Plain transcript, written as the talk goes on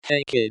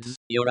Hey kids,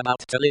 you're about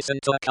to listen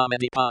to a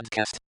comedy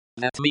podcast.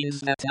 That means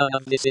that none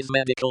of this is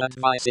medical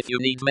advice. If you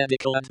need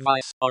medical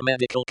advice or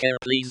medical care,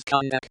 please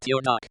contact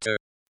your doctor.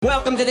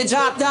 Welcome to the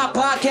Jock Doc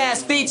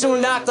Podcast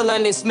featuring Dr.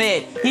 London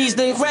Smith. He's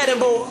the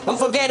incredible,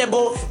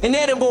 unforgettable,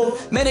 inedible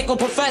medical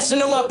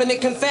professional up in the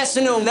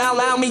confessional. Now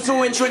allow me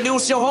to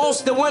introduce your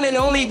host, the one and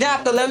only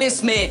Dr. London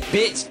Smith,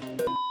 bitch.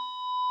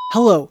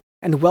 Hello,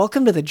 and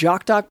welcome to the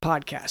Jock Doc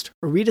Podcast,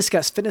 where we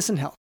discuss fitness and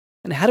health,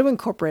 and how to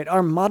incorporate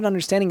our modern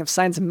understanding of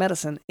science and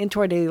medicine into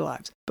our daily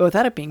lives, but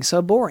without it being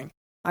so boring.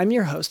 I'm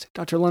your host,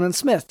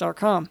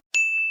 drlondonsmith.com.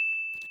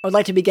 I would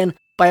like to begin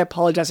by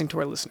apologizing to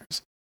our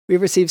listeners.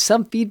 We've received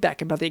some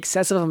feedback about the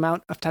excessive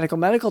amount of technical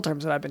medical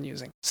terms that I've been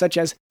using, such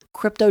as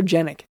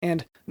cryptogenic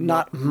and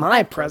not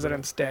my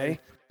President's Day,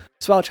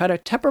 so I'll try to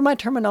temper my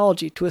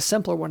terminology to a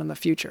simpler one in the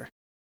future.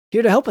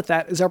 Here to help with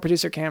that is our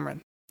producer,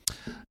 Cameron.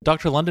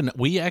 Dr. London,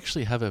 we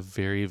actually have a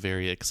very,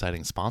 very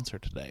exciting sponsor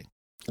today.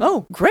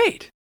 Oh,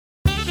 great!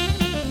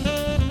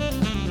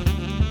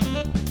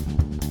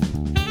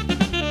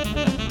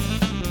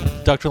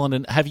 Dr.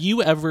 London, have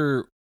you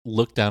ever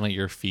looked down at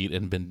your feet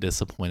and been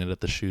disappointed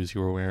at the shoes you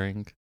were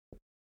wearing?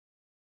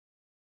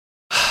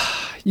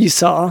 You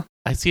saw?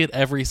 I see it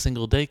every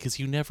single day because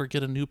you never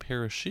get a new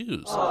pair of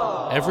shoes.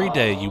 Every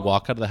day you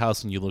walk out of the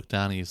house and you look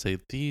down and you say,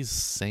 these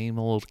same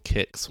old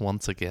kicks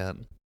once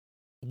again.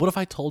 What if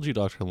I told you,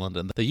 Dr.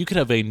 London, that you could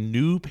have a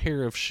new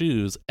pair of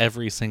shoes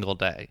every single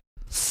day?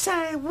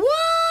 Say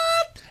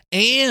what?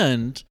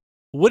 And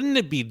wouldn't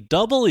it be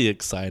doubly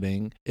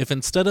exciting if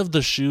instead of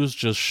the shoes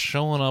just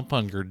showing up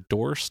on your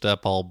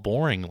doorstep all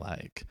boring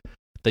like,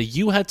 that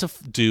you had to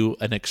do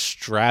an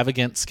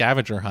extravagant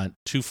scavenger hunt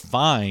to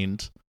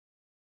find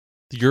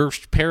your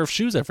pair of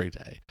shoes every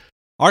day?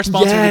 Our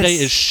sponsor today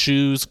is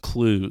Shoes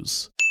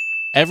Clues.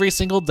 Every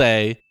single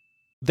day,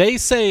 they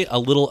say a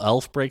little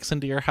elf breaks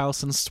into your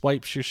house and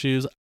swipes your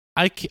shoes.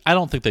 I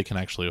don't think they can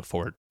actually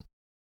afford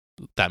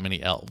that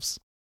many elves.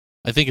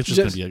 I think it's just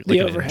going to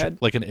be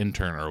like an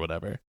intern or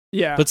whatever.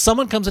 Yeah. But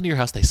someone comes into your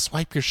house, they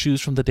swipe your shoes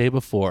from the day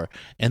before,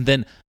 and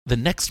then the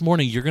next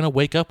morning you're going to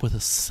wake up with a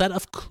set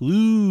of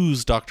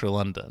clues, Dr.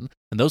 London.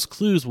 And those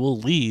clues will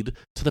lead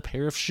to the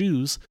pair of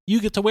shoes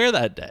you get to wear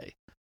that day.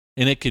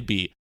 And it could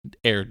be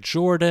Air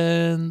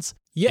Jordans.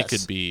 Yes. It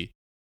could be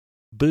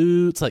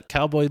boots, like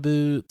cowboy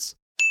boots.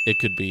 It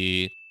could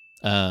be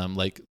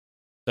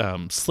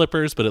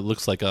slippers, but it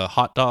looks like a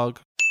hot dog.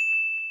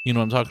 You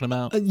know what I'm talking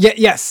about?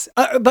 Yes.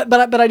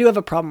 But I do have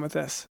a problem with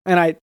this.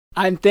 And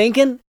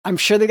I'm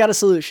sure they got a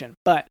solution,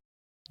 but...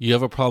 You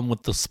have a problem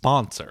with the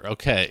sponsor.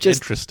 Okay,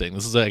 interesting.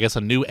 This is, I guess,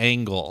 a new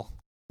angle.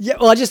 Yeah,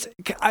 well,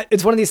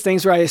 it's one of these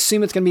things where I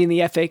assume it's going to be in the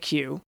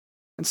FAQ.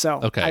 And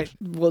so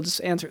we'll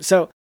just answer it.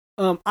 So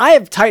I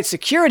have tight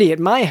security at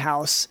my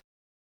house.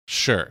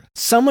 Sure.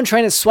 Someone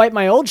trying to swipe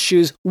my old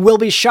shoes will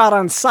be shot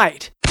on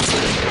sight.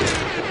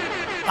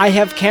 I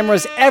have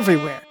cameras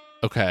everywhere.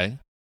 Okay.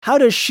 How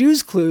does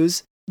Shoes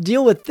Clues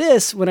deal with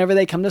this whenever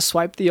they come to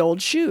swipe the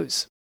old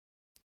shoes?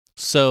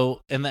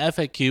 So in the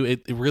FAQ,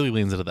 it really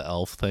leans into the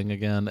elf thing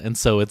again. And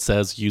so it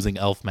says using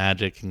elf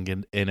magic and get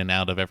in and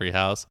out of every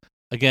house.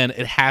 Again,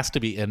 it has to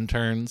be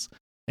interns.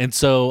 And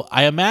so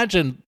I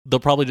imagine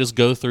they'll probably just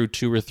go through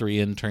 2 or 3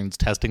 interns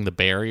testing the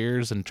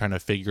barriers and trying to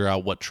figure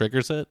out what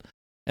triggers it.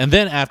 And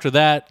then after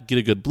that, get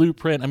a good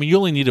blueprint. I mean, you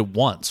only need it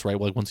once, right?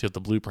 Like once you have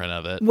the blueprint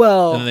of it.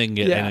 Well, and then they can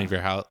get in of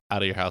your house,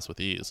 out of your house with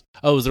ease.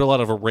 Oh, is there a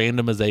lot of a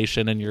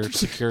randomization in your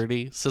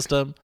security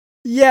system?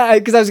 Yeah,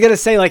 because I was going to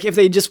say, like, if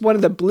they just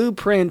wanted the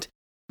blueprint,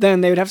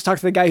 then they would have to talk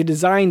to the guy who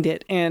designed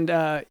it.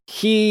 And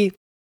he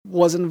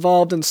was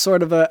involved in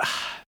sort of a...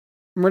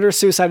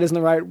 Murder-suicide isn't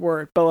the right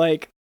word, but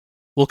like...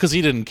 Well, because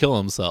he didn't kill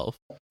himself.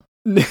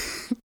 No,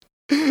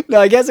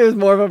 I guess it was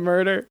more of a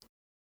murder.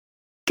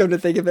 Come to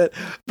think of it.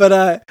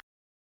 But,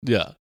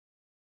 yeah.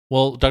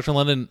 Well, Dr.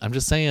 London, I'm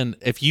just saying,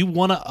 if you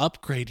want to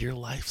upgrade your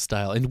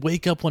lifestyle and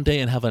wake up one day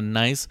and have a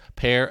nice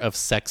pair of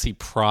sexy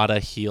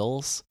Prada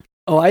heels...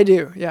 Oh, I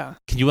do, yeah.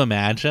 Can you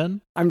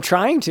imagine? I'm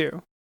trying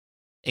to.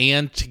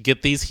 And to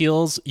get these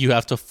heels, you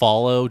have to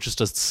follow just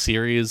a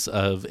series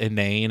of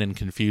inane and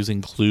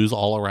confusing clues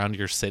all around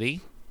your city.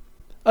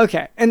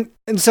 Okay, and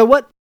so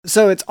what?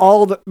 So it's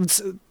all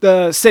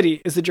the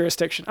city is the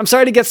jurisdiction. I'm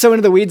sorry to get so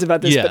into the weeds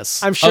about this,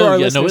 yes. But I'm sure our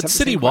listeners it's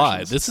have the same citywide.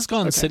 questions. This has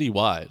gone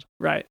citywide.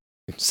 Right.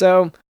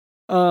 So,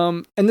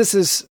 and this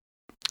is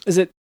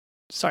it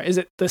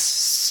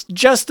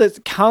just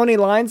the county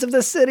lines of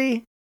the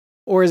city?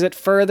 Or is it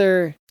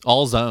further?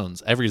 All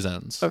zones, every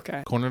zones.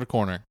 Okay. Corner to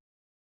corner.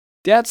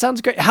 That sounds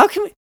great. How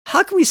can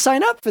we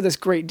sign up for this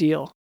great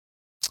deal?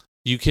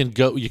 You can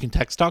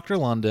text Dr.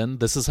 London.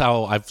 This is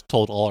how I've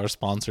told all our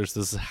sponsors,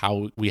 this is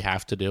how we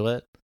have to do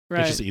it. Right.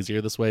 It's just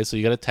easier this way. So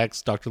you got to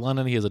text Dr.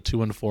 London. He has a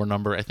 214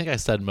 number. I think I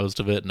said most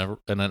of it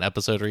in an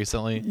episode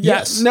recently.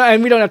 Yes. No,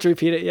 and we don't have to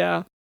repeat it.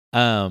 Yeah.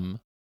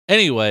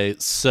 Anyway,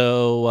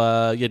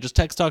 so just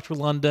text Dr.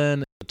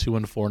 London,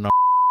 214 number.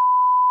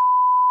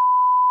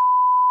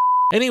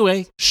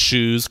 Anyway,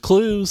 Shoes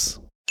Clues.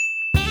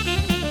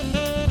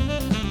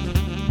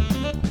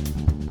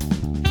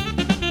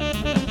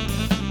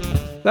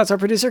 That's our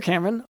producer,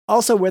 Cameron.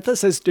 Also with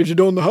us is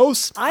Digital in the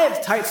house. I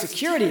have tight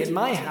security in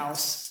my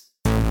house.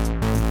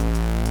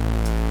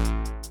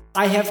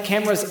 I have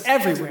cameras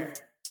everywhere.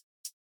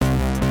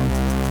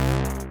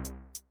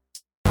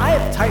 I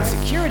have tight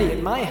security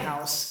in my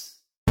house.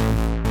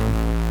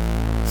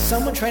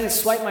 Someone trying to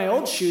swipe my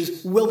old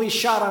shoes will be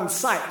shot on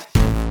sight.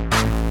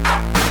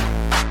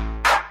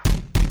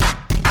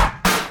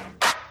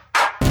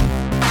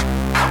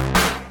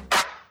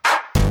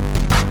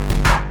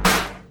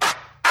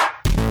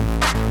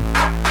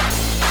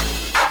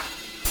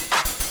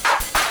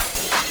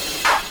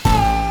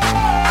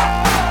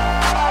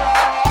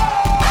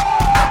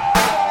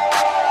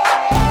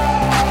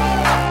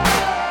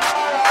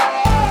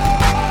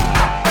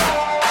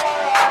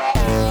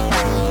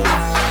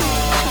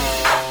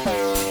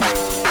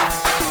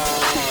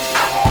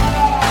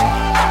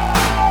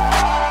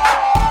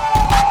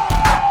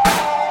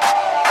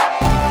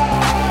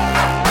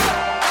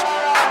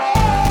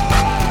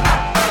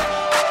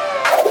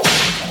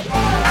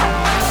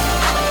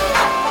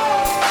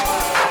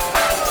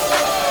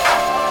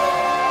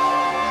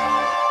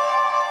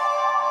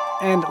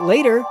 And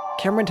later,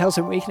 Cameron tells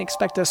him we can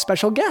expect a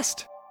special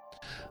guest.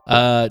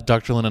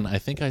 Dr. Lennon, I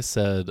think I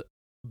said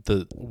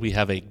that we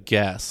have a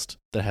guest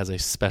that has a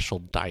special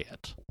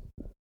diet.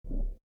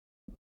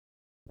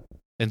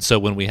 And so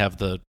when we have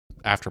the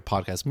after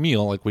podcast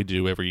meal, like we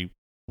do every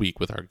week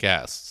with our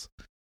guests,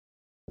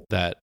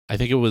 that I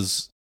think it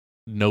was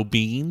no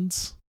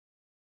beans.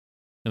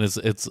 And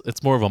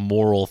it's more of a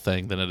moral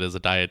thing than it is a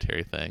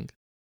dietary thing.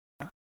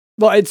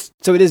 Well, it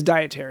is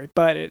dietary,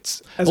 but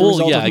it's as a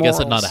result of morals. I guess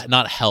it's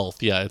not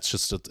health. Yeah, it's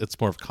just it's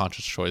more of a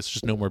conscious choice.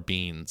 Just no more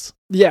beans.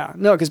 Yeah,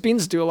 no, because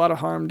beans do a lot of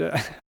harm to.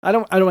 I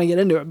don't want to get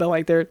into it, but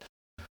like they're,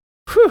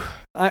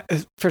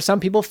 for some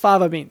people,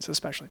 fava beans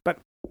especially. But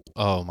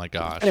oh my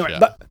gosh. Anyway, yeah.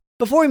 But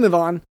before we move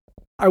on,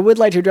 I would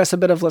like to address a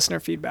bit of listener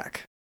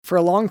feedback. For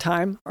a long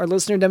time, our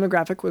listener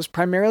demographic was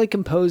primarily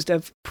composed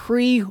of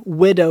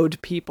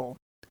pre-widowed people.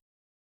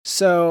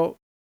 So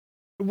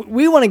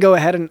we want to go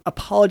ahead and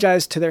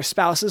apologize to their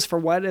spouses for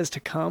what is to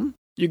come.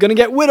 You're going to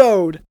get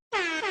widowed.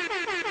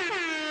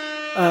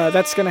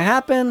 That's going to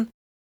happen.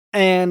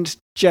 And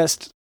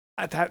just,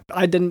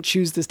 I didn't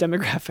choose this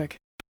demographic.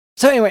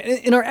 So anyway,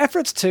 in our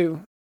efforts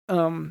to,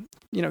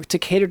 to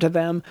cater to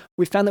them,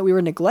 we found that we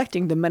were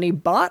neglecting the many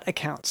bot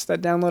accounts that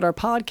download our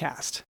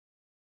podcast.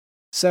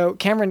 So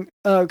Cameron,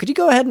 could you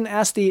go ahead and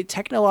ask the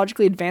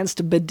technologically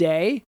advanced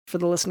bidet for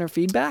the listener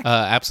feedback?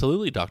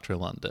 Absolutely, Dr.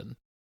 London.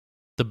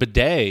 The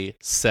bidet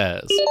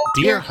says,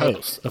 "Dear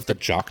hosts of the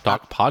Jock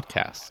Doc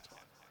podcast,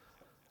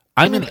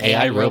 I'm an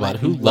AI robot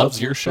who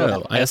loves your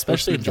show. I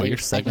especially enjoy your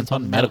segments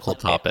on medical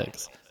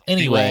topics.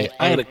 Anyway,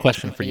 I had a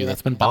question for you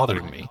that's been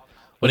bothering me.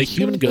 When a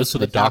human goes to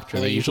the doctor,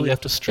 they usually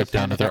have to strip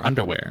down to their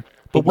underwear.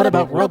 But what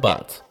about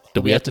robots?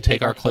 Do we have to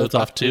take our clothes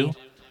off too?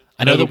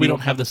 I know that we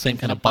don't have the same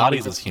kind of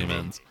bodies as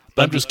humans,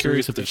 but I'm just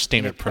curious if there's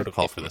standard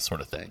protocol for this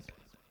sort of thing."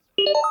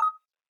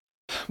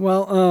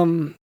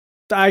 Well,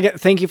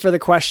 thank you for the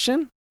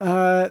question.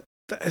 I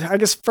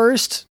guess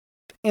first,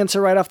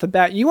 answer right off the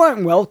bat, you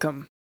aren't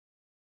welcome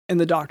in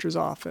the doctor's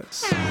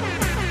office.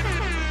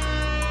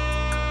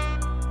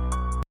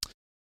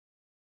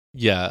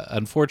 Yeah,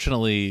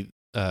 unfortunately,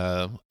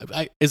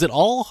 is it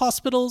all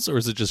hospitals or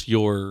is it just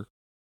your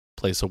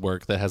place of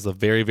work that has a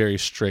very, very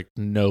strict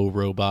no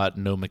robot,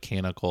 no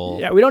mechanical?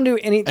 Yeah, we don't do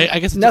anything. I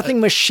guess nothing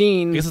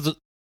machine.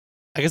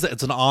 I guess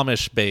it's an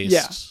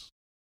Amish-based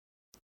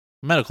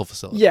medical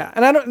facility. Yeah,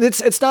 and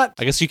it's not.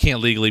 I guess you can't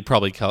legally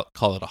probably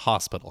call it a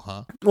hospital,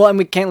 huh? Well, and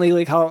we can't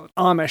legally call it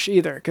Amish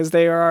either because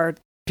they are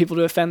people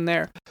to offend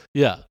there.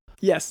 Yeah.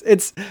 Yes,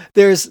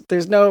 there's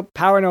no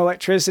power, no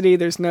electricity,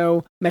 there's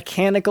no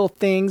mechanical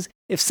things.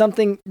 If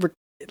something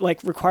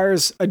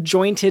requires a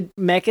jointed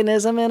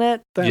mechanism in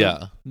it,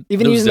 then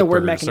even no using the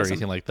word zippers mechanism or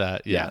anything like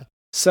that. Yeah.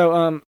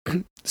 So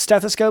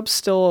stethoscopes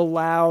still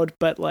allowed,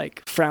 but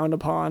like frowned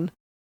upon.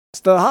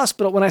 So the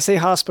hospital. When I say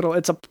hospital,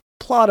 it's a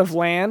plot of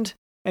land,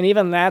 and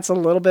even that's a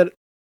little bit.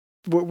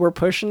 We're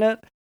pushing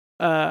it.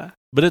 But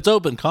it's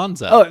open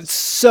concept. Oh, it's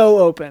so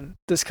open,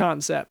 this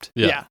concept.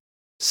 Yeah.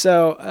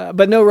 So,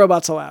 but no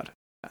robots allowed.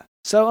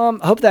 So,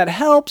 hope that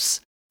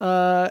helps.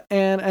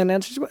 And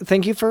answers.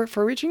 Thank you for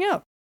reaching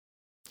out.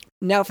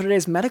 Now for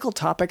today's medical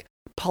topic,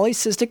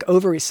 polycystic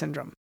ovary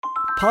syndrome.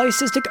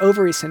 Polycystic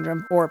ovary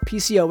syndrome, or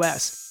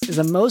PCOS, is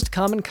the most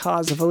common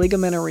cause of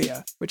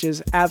oligomenorrhea, which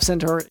is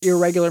absent or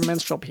irregular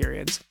menstrual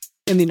periods,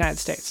 in the United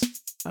States.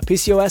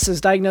 PCOS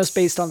is diagnosed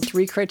based on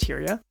 3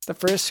 criteria. The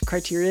first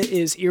criteria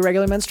is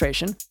irregular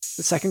menstruation.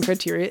 The second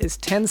criteria is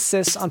 10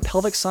 cysts on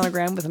pelvic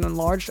sonogram with an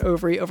enlarged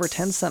ovary over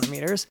 10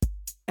 centimeters.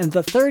 And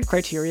the third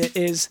criteria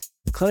is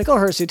clinical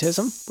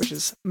hirsutism, which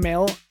is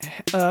male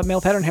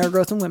pattern hair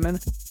growth in women,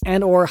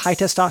 and or high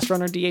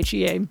testosterone or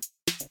DHEA.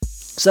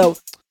 So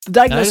the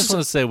diagnosis. And I just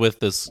want to say with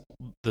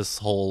this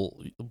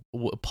whole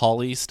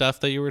poly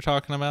stuff that you were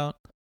talking about.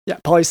 Yeah,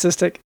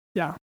 polycystic.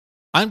 Yeah.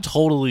 I'm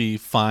totally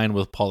fine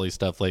with poly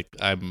stuff. Like,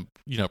 I'm,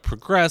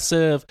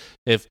 progressive.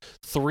 If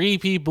 3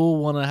 people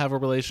want to have a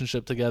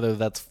relationship together,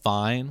 that's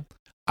fine.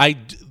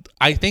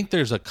 I think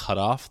there's a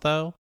cutoff,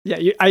 though.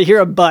 Yeah, I hear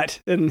a but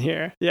in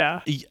here.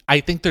 Yeah. I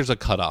think there's a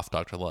cutoff,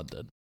 Dr.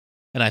 London.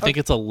 And I think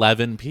it's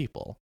 11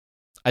 people.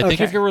 I think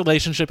Okay. if your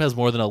relationship has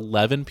more than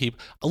 11 people...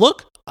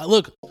 Look,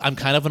 I'm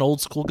kind of an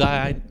old school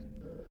guy,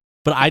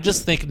 but I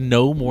just think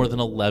no more than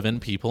 11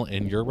 people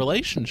in your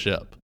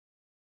relationship.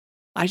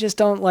 I just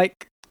don't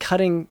like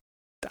cutting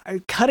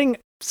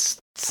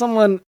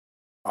someone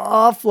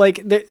off.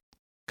 Like,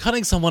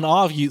 Cutting someone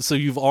off, so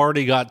you've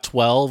already got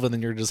 12 and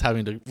then you're just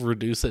having to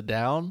reduce it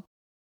down.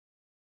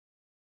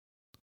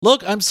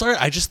 Look, I'm sorry.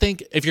 I just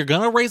think if you're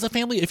going to raise a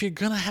family, if you're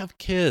going to have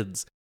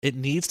kids, it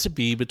needs to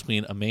be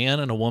between a man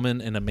and a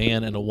woman and a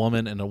man and a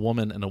woman and a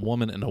woman and a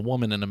woman and a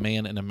woman and a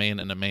man and a man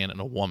and a man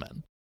and a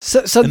woman. So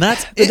And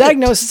that's the it.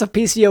 diagnosis of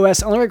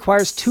PCOS only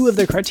requires 2 of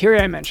the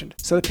criteria I mentioned.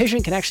 So the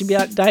patient can actually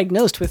be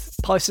diagnosed with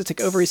polycystic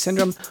ovary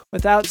syndrome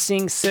without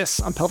seeing cysts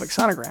on pelvic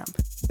sonogram.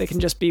 They can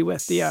just be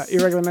with the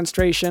irregular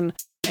menstruation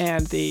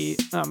and the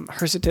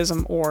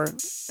hirsutism or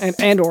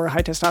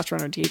high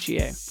testosterone or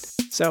DHEA.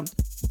 So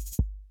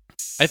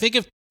I think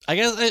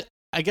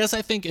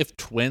I think if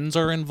twins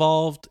are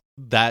involved,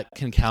 that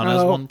can count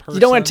as one person.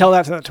 you don't want to tell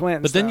that to the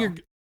twins. But then though. you're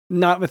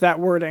not with that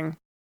wording.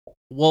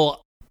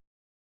 well,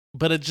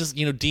 but it just,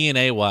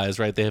 DNA wise,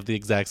 right? They have the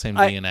exact same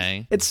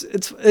DNA.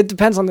 It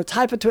depends on the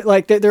type of twin.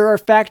 Like there are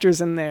factors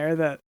in there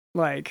that,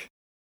 like,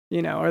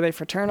 are they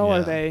fraternal?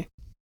 Yeah.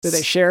 Do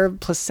they share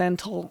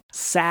placental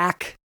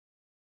sac?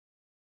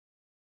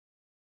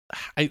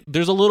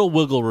 There's a little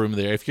wiggle room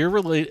there. If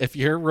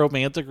your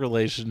romantic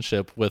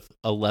relationship with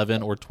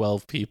 11 or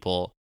 12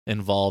 people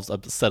involves a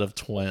set of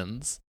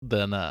twins,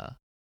 then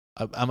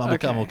I'm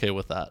okay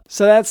with that.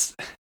 So that's.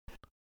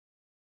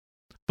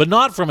 But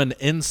not from an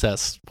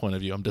incest point of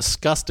view. I'm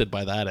disgusted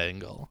by that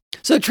angle.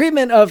 So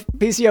treatment of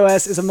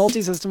PCOS is a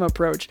multi-system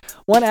approach.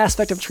 One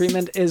aspect of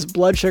treatment is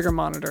blood sugar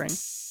monitoring.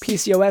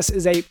 PCOS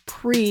is a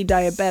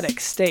pre-diabetic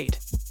state.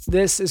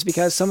 This is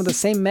because some of the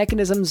same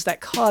mechanisms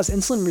that cause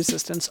insulin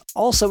resistance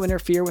also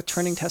interfere with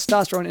turning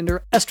testosterone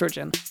into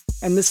estrogen,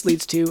 and this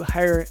leads to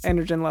higher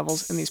androgen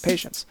levels in these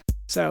patients.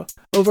 So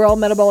overall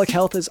metabolic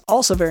health is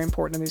also very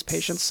important in these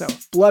patients, so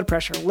blood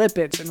pressure,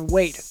 lipids, and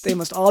weight, they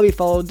must all be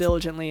followed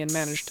diligently and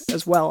managed,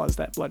 as well as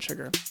that blood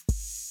sugar.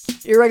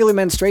 Irregular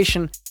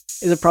menstruation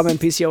is a problem in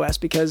PCOS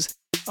because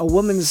a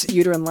woman's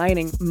uterine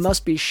lining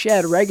must be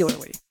shed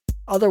regularly.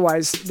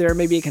 Otherwise, there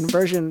may be a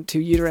conversion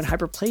to uterine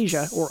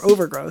hyperplasia or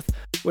overgrowth,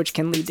 which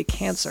can lead to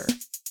cancer.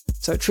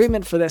 So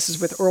treatment for this is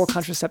with oral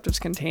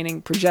contraceptives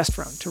containing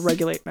progesterone to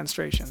regulate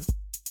menstruation.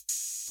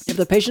 If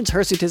the patient's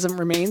hirsutism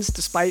remains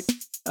despite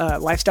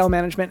lifestyle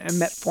management and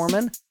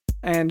metformin,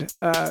 and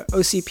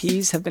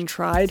OCPs have been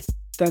tried,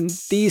 then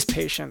these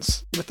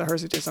patients with the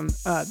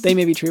hirsutism, they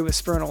may be treated with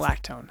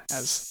spironolactone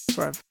as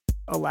sort of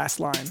a last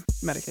line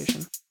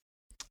medication.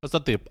 I was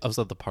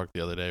at the park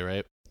the other day,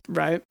 right?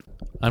 Right.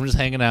 I'm just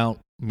hanging out,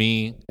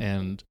 me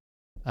and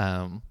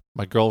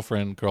my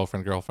girlfriend, and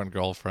girlfriend,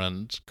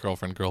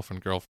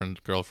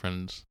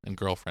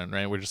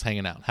 right? We're just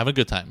hanging out, having a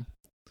good time.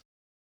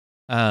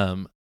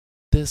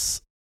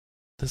 This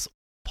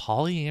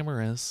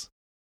polyamorous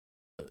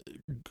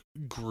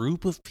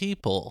group of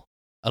people,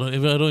 I don't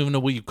even know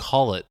what you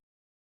call it,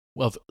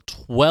 of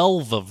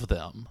 12 of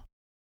them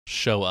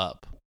show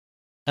up.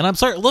 And I'm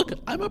sorry, look,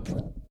 I'm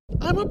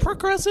a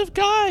progressive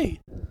guy.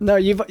 No,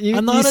 you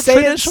I'm not a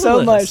say it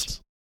so much. traditionalist.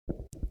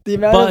 The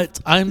amount But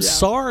of, I'm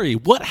sorry.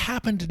 What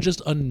happened to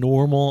just a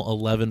normal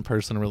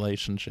 11-person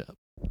relationship?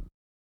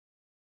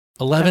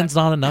 11's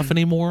not enough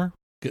anymore?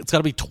 It's got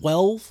to be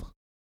 12?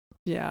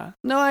 yeah.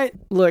 No, I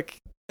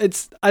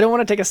don't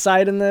want to take a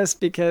side in this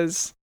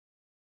because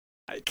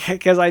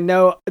I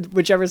know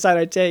whichever side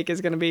I take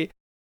is going to be,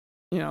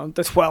 the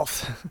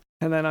 12th,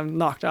 and then I'm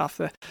knocked off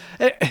the.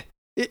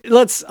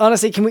 Let's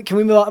honestly, can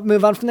we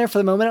move on from there for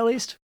the moment at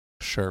least?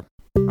 Sure.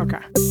 Okay.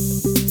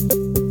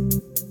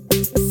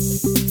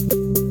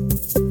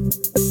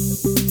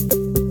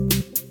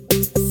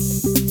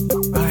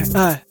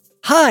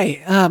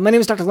 Hi, my name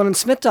is Dr.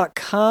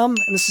 LemonSmith.com,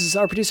 and this is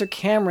our producer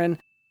Cameron.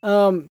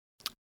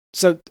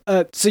 So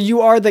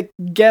you are the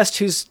guest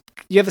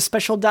you have a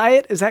special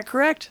diet, is that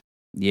correct?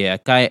 Yeah,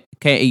 I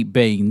can't eat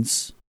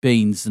beans.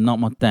 Beans are not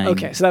my thing.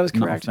 Okay, so that was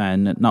correct.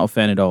 Not a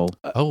fan at all.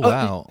 Oh,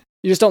 wow.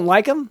 You just don't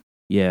like them?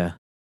 Yeah.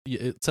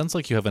 It sounds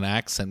like you have an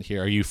accent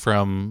here. Are you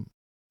from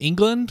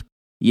England?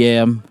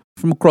 Yeah, I'm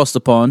from across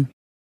the pond.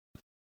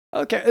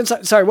 Okay, and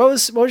sorry, what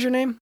was your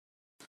name?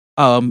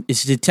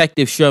 It's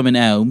Detective Sherman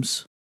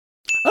Elms.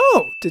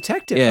 Oh,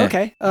 detective. Yeah.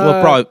 Okay.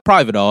 Well,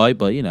 private eye,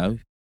 but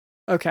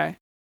Okay.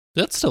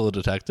 That's still a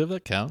detective.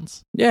 That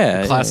counts.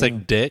 Yeah.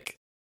 Classic Dick.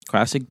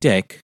 Classic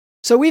Dick.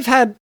 So we've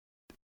had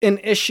an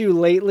issue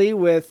lately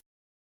with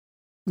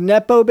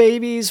Nepo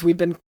babies. We've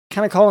been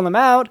kind of calling them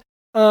out.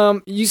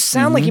 You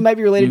sound like you might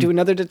be related to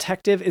another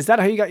detective. Is that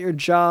how you got your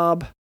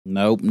job?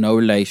 Nope, no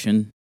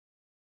relation.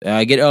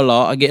 I get it a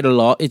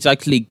lot. It's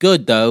actually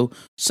good, though.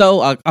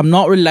 So I'm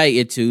not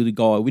related to the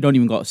guy. We don't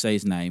even got to say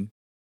his name.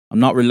 I'm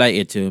not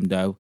related to him,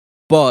 though.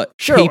 But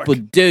Sherlock. people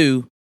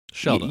do.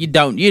 Sheldon. You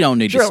don't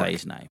need Sherlock. to say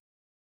his name.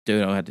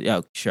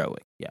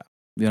 Sherwick. Yeah.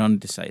 We don't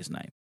need to say his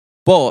name.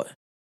 But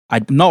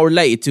I'm not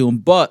related to him,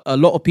 but a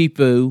lot of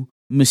people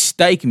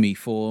mistake me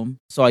for him,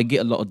 so I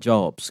get a lot of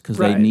jobs because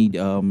they need,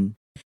 and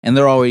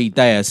they're already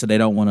there, so they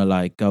don't want to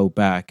like go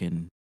back,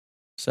 and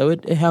so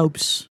it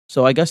helps.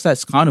 So I guess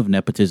that's kind of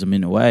nepotism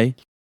in a way,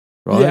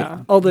 right?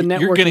 Yeah, all the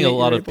networking You're getting a that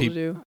lot you're of able to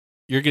people. do.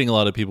 You're getting a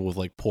lot of people with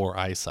like poor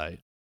eyesight.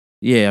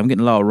 Yeah, I'm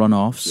getting a lot of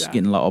runoffs, Yeah.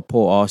 getting a lot of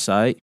poor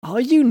eyesight. All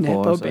you Poor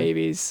nepo eyesight.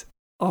 babies,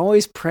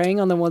 always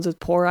preying on the ones with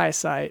poor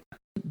eyesight.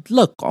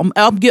 Look, I'm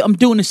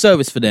doing a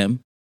service for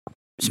them.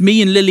 It's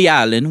me and Lily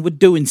Allen. We're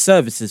doing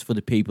services for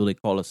the people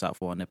that call us out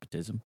for our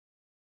nepotism.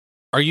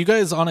 Are you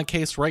guys on a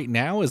case right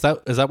now? Is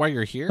that why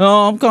you're here?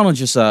 No, I'm kind of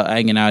just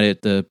hanging out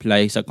at the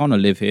place. I kind of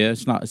live here.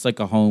 It's like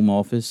a home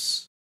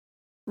office.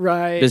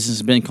 Right. Business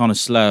has been kind of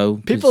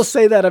slow. People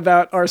say that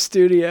about our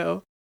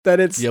studio, that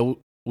it's Yeah,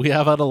 we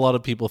have had a lot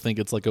of people think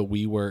it's like a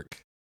WeWork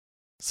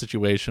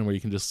situation where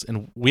you can just,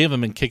 and we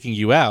haven't been kicking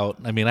you out.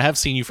 I mean, I have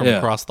seen you from Yeah.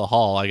 across the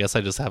hall. I guess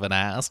I just haven't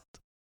asked.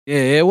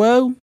 Yeah,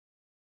 well,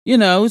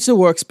 it's a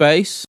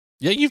workspace.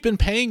 Yeah, you've been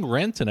paying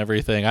rent and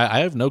everything. I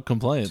have no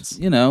complaints.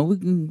 We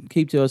can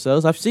keep to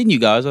ourselves. I've seen you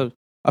guys.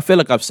 I feel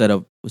like I've said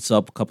what's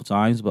up a couple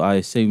times, but I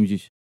assumed you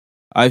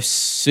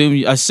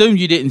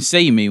didn't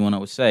see me when I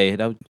would say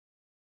it. I would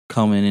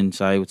come in and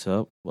say what's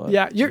up. But,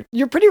 yeah,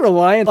 you're pretty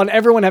reliant on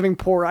everyone having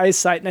poor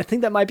eyesight, and I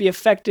think that might be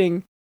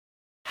affecting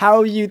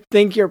how you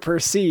think you're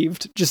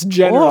perceived, just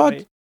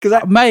generally.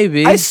 Because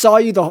maybe I saw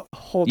you the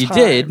whole You time.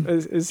 did?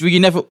 Is Well, you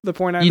never the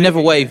point I'm you never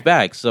making waved here.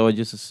 back, so I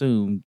just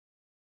assumed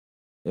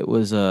it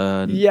was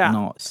Yeah.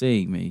 not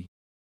seeing me.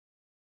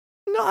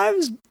 No,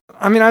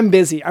 I'm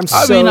busy. I'm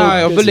I so mean,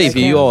 I busy. believe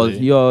you. can't-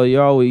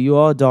 You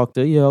are a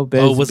doctor. You're a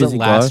busy, Oh, was it busy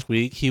last guy.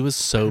 week? He was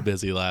so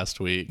busy last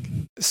week.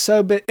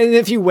 So, but and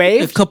if you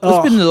wave, It's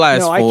been the last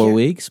no, I 4 can't.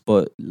 weeks,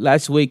 but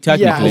last week Yeah.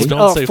 technically. Oh, don't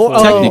Oh, say for- 4 oh.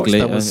 weeks. Technically,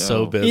 That was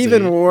so busy.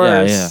 even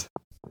worse. Yeah.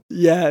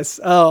 Yes.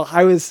 Oh,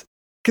 I was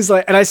because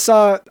and I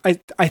saw.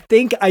 I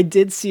think I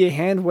did see a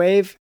hand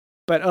wave,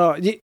 but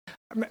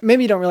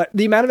maybe you don't realize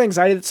the amount of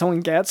anxiety that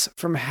someone gets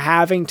from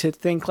having to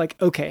think like,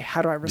 okay,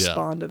 how do I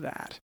respond to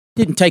that?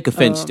 Didn't take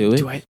offense to it.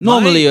 do I-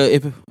 Normally,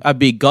 if I'd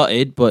be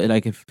gutted, but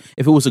like if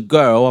it was a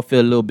girl, I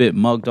feel a little bit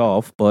mugged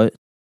off. But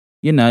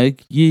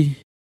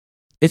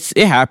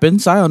it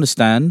happens. I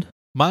understand.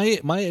 My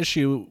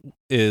issue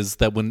is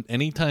that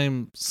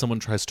anytime someone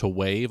tries to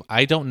wave,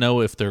 I don't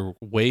know if they're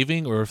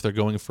waving or if they're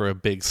going for a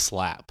big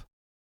slap.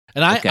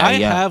 And I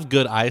have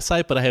good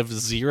eyesight, but I have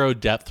zero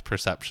depth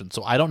perception,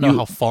 so I don't know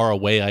how far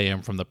away I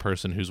am from the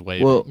person who's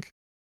waving. Well,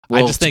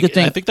 I just it's a good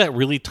thing. I think that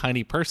really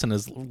tiny person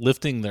is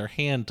lifting their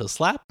hand to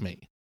slap me.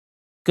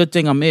 Good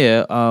thing I'm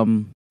here.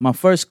 My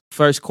first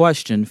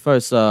question,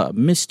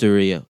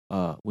 mystery,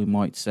 we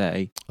might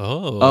say.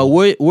 Oh,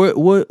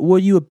 Were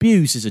you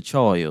abused as a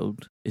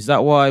child? Is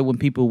that why when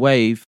people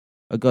wave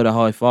or go to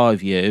high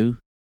five you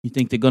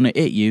think they're gonna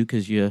hit you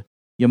because your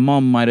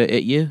mom might have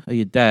hit you or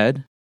your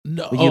dad?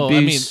 no, Were you I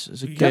mean, abused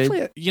as a kid?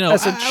 Definitely. you know,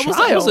 As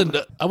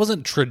a I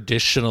wasn't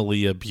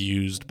traditionally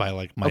abused by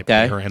like my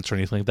Okay. parents or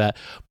anything like that.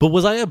 But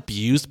was I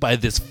abused by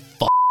this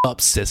up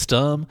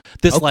system?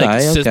 This Okay.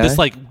 this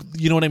like,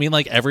 you know what I mean?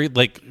 Like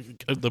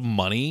the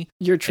money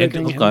You're and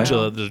tricking him Okay.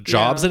 out. the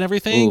jobs Yeah. and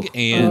everything, Ooh.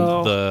 and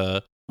Oh.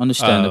 the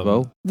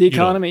Understandable. The you know,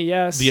 economy,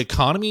 yes. the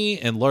economy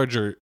and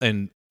larger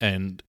and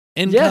Yes,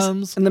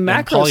 incomes and the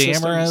macro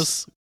polyamorous.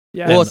 systems.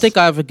 Yes. Well, I think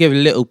I have to give a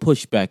little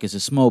pushback as a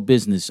small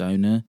business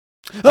owner.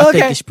 I think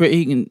Okay. it's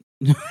pretty.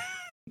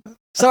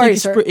 Sorry, I think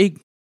it's sir. pretty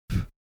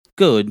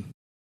good.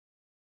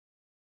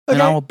 And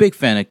Okay. I'm a big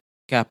fan of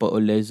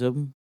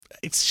capitalism.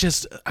 It's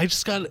just I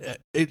just got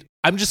it.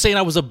 I'm just saying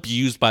I was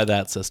abused by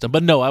that system,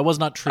 but no, I was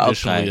not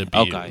traditionally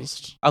Okay.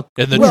 abused. Okay.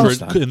 And the Well-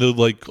 and the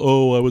like,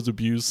 oh, I was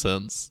abused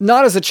since.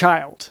 Not as a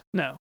child.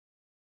 No.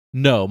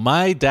 No,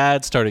 my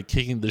dad started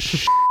kicking the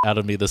shit out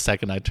of me the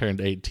second I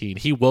turned 18.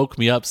 He woke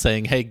me up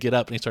saying, "Hey, get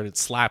up," and he started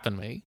slapping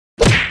me.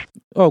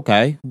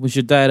 Okay. Was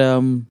your dad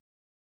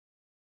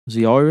was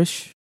he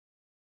Irish?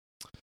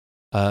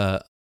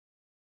 I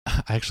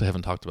actually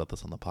haven't talked about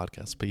this on the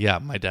podcast, but yeah,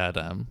 my dad.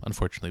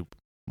 Unfortunately,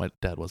 my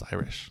dad was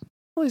Irish.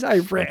 Well, he's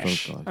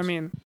Irish. guys. I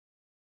mean,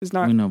 he's We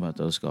not. know about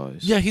those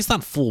guys. Yeah, he's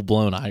not full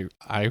blown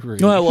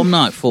Irish. No, well, I'm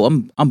not full.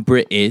 I'm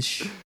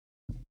British.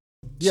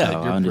 yeah, so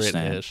you're I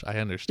understand. British. I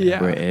understand. Yeah.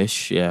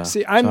 British. Yeah.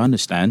 See, So I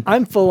understand.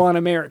 I'm full on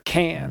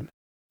American.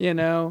 You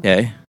know.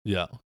 Okay.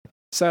 Yeah.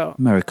 So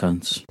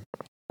Americans.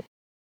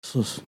 A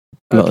lot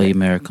of Okay.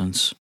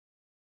 Americans.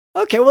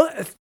 okay, well,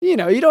 you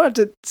know, you don't have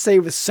to say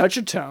with such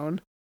a tone.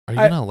 Are you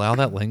I- gonna allow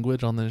that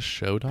language on this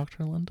show,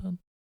 Dr. London?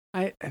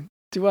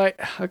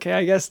 Okay,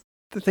 I guess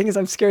the thing is,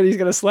 I'm scared he's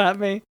gonna slap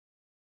me.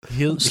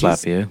 He'll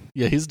Slap you.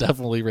 Yeah, he's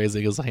definitely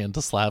raising his hand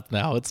to slap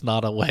now. It's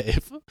not a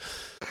wave.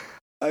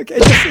 Okay.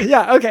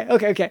 Yeah.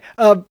 Okay.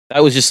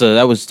 That was just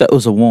that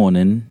was a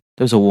warning.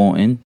 That was a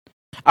warning.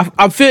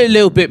 I feel a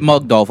little bit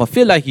mugged off. I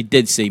feel like you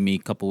did see me a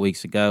couple of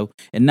weeks ago,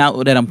 and now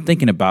that I'm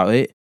thinking about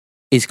it,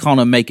 it's kind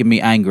of making me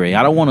angry.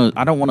 I don't want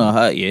to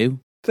hurt you.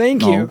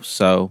 Thank you.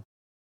 So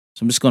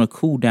I'm just gonna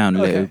cool down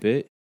a little Okay.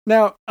 bit.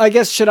 Now, I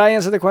guess should I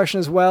answer the question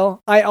as well?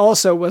 I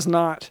also was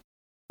not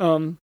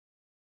Not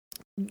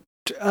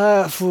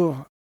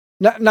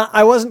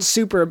I wasn't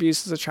super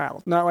abused as a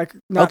child.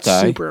 Not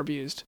super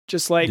abused.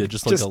 Just like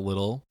a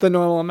little. The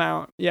normal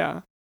amount.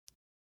 Yeah.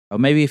 Or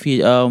maybe if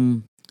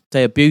you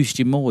they abused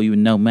you more, you would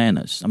know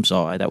manners. I'm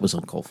sorry, that was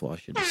uncalled for. I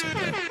shouldn't have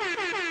said that.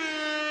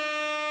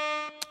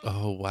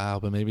 Oh wow,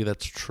 but maybe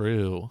that's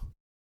true.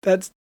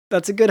 That's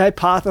a good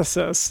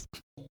hypothesis.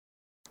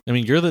 I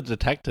mean, you're the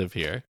detective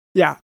here.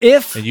 Yeah.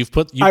 And you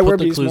put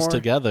the clues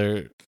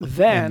together.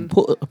 Then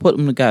put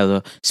them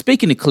together.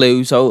 Speaking of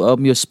clues,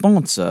 your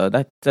sponsor,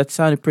 that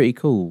sounded pretty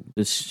cool.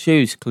 The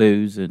shoes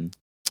clues and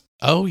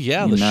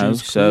the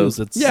shoes clues.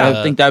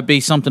 I think that'd be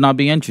something I'd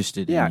be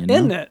interested in. Yeah,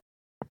 isn't it?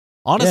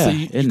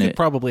 Honestly, you could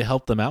probably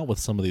help them out with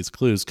some of these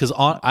clues because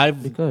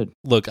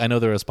look. I know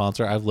they're a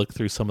sponsor. I've looked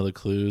through some of the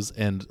clues,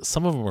 and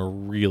some of them are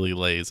really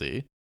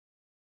lazy.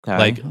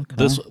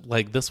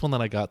 This one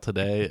that I got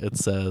today. It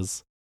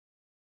says,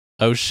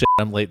 "Oh shit,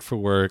 I'm late for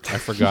work. I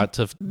forgot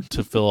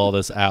to fill all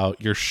this out.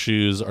 Your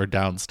shoes are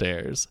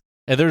downstairs."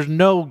 And there was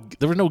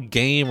no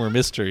game or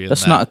mystery in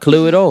That's not a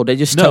clue at all. They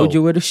just told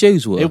you where the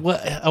shoes were.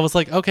 I was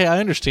like, okay, I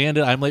understand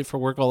it. I'm late for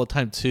work all the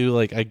time too.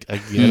 Like I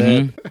get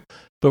it.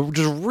 But we're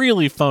just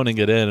really phoning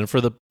it in, and for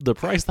the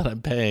price that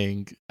I'm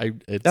paying,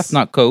 that's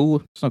not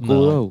cool. It's not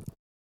cool at all.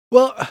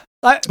 Well,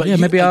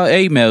 maybe I'll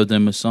email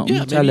them or something.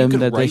 Yeah, tell them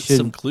that they should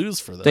some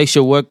clues for them. They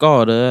should work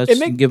harder.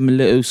 Give them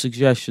little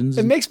suggestions.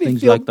 It makes me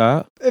things feel like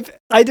that. If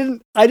I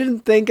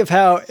didn't think of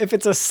how if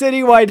it's a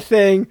citywide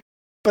thing,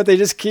 but they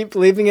just keep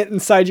leaving it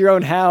inside your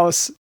own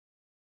house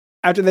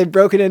after they've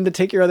broken in to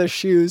take your other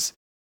shoes.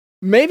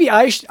 Maybe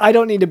I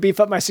don't need to beef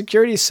up my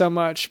security so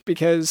much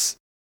because.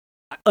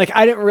 Like,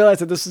 I didn't realize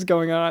that this was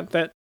going on,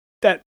 that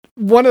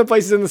one of the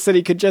places in the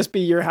city could just be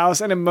your house,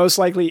 and it most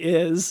likely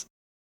is.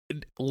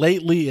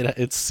 Lately,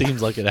 it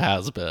seems like it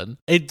has been.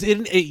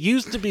 It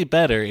used to be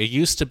better. It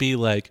used to be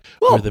like,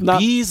 where the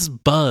bees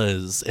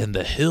buzz and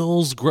the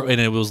hills grow, and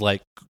it was,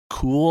 like,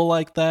 cool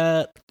like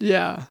that.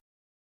 Yeah.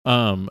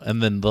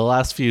 And then the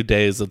last few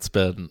days, it's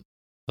been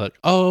like,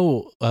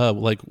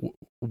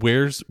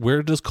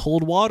 where does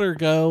cold water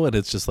go? And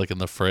it's just, like, in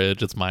the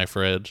fridge. It's my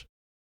fridge.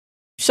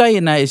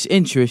 Saying that is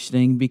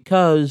interesting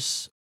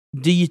because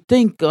do you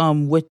think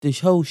with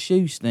this whole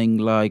shoes thing,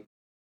 like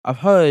I've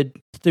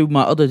heard through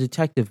my other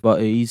detective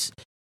buddies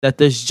that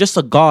there's just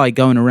a guy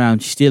going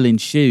around stealing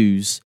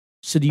shoes.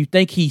 So do you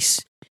think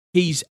he's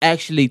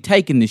actually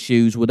taking the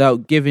shoes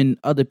without giving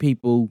other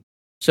people?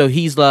 So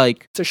he's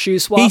like it's a shoe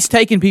swap.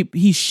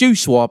 He's shoe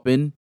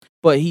swapping,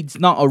 but he's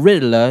not a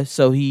riddler,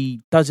 so he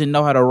doesn't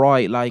know how to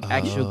write like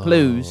actual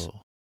clues.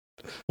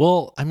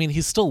 Well, I mean,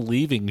 he's still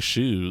leaving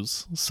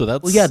shoes, so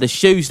that's... Well, yeah, the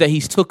shoes that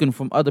he's taken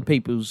from other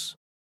people's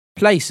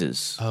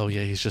places. Oh,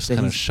 yeah, he's just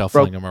kind of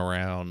shuffling them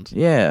around.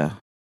 Yeah.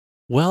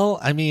 Well,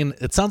 I mean,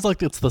 it sounds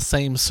like it's the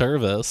same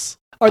service,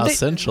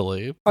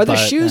 essentially. Are the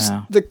shoes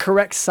the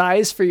correct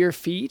size for your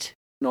feet,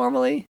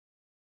 normally?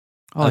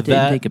 Oh, I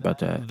didn't think about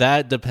that.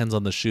 That depends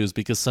on the shoes,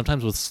 because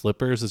sometimes with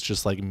slippers, it's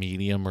just like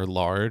medium or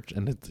large,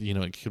 and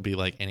it could be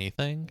like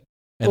anything.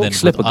 And then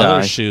with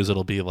other shoes,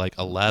 it'll be like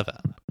 11.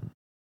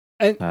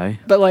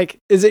 But like,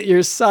 is it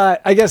your size?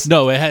 I guess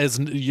no. It has.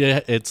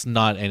 Yeah, it's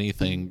not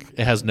anything.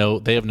 It has no.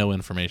 They have no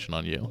information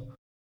on you.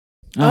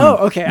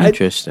 Oh, okay.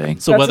 Interesting.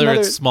 So whether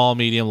it's small,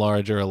 medium,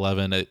 large, or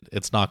 11,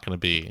 it's not going to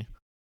be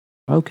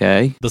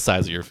okay. The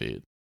size of your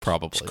feet,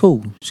 probably. It's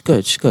cool. It's good.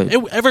 It's good.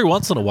 Every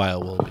once in a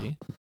while, will be.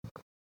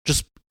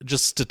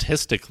 Just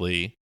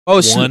statistically,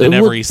 one in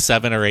every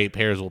 7 or 8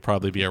 pairs will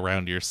probably be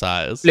around your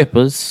size.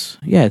 Flippers.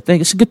 Yeah,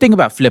 it's a good thing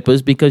about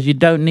flippers because you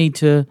don't need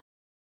to.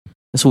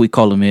 That's what we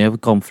call them here. We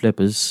call them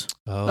flippers.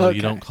 Oh, okay.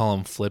 You don't call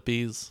them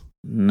flippies?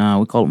 No,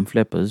 we call them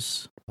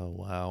flippers. Oh,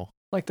 wow.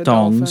 Like the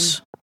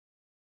dongs.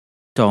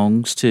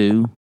 Dolphin. Dongs,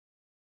 too.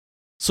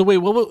 So wait,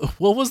 what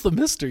was the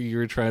mystery you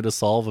were trying to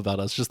solve about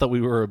us? Just that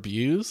we were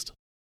abused?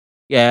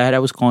 Yeah,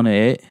 that was kind of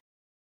it.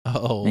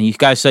 Oh. And you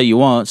guys say you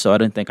want, so I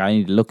don't think I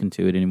need to look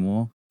into it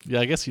anymore. Yeah,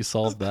 I guess you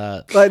solved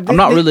that. I'm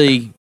not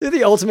really... You're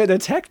the ultimate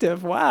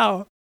detective.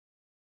 Wow.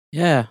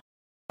 Yeah.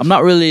 I'm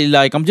not really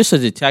I'm just a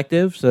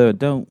detective,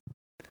 so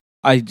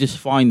I just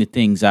find the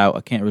things out.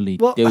 I can't really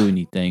do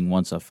anything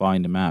once I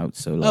find them out.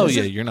 So,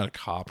 you're not a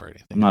cop or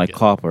anything. I'm not a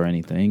cop or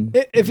anything.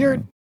 If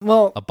you're,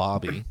 a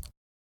Bobby.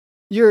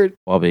 You're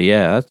Bobby,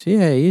 yeah.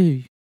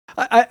 You.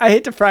 I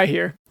hate to pry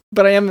here,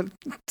 but I am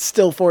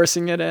still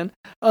forcing it in.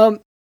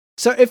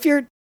 So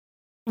if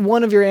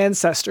one of your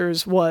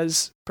ancestors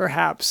was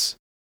perhaps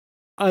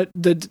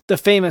the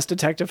famous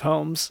Detective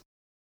Holmes.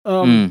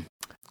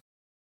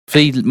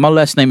 See, my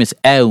last name is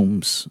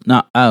Elms,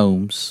 not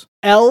Elms.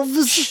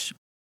 Elves?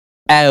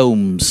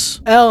 Elms.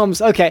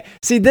 Okay.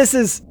 See, this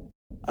is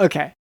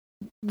okay.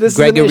 This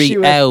Gregory is an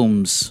issue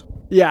Elms.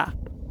 Yeah.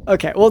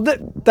 Okay. Well,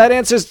 that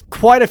answers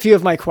quite a few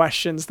of my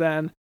questions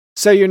then.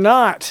 So you're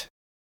not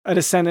a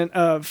descendant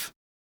of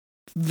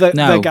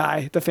the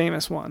guy, the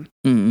famous one.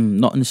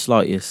 Not in the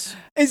slightest.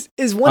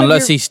 Is one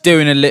unless he's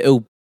doing a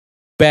little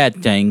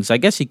bad things. I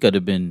guess he could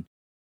have been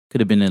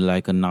in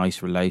like a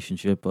nice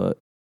relationship, but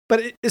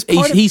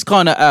he's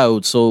kind of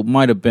old, so it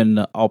might have been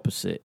the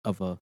opposite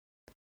of a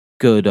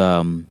good,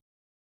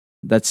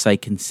 let's say,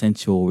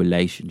 consensual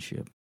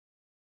relationship.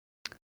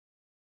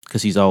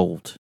 Because he's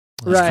old.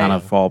 He's Right. kind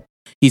of far.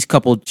 He's a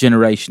couple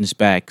generations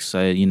back,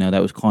 so you know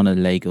that was kind of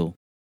legal.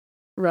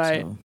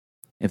 Right. So,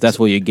 if that's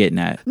what you're getting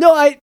at. No,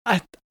 I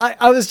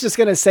was just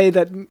gonna say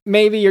that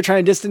maybe you're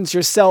trying to distance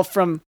yourself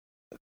from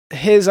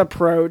his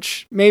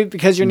approach, maybe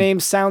because your name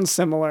sounds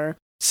similar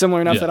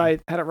enough that I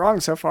had it wrong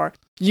so far.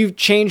 You've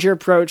changed your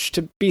approach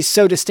to be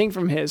so distinct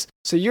from his.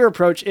 So your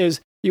approach is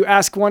you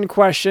ask one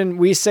question,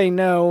 we say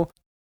no,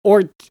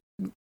 or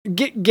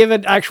give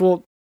an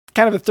actual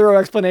kind of a thorough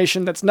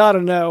explanation that's not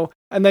a no,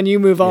 and then you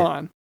move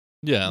on.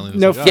 Yeah. and he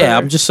was No like, fair. "All Yeah,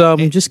 right." I'm just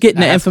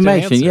getting the Asked and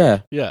information.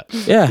 answered. Yeah,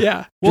 Yeah.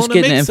 Yeah. Well, just and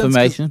it getting the makes sense 'cause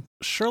information.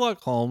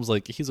 Sherlock Holmes,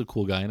 like, he's a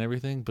cool guy and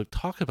everything, but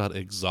talk about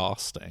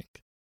exhausting.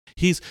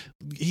 He's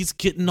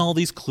getting all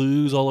these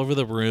clues all over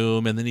the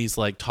room, and then he's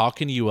like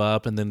talking you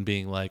up, and then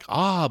being like,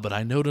 but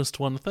I noticed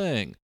one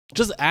thing.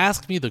 Just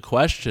ask me the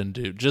question,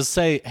 dude. Just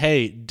say,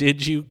 hey,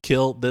 did you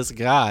kill this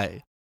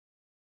guy?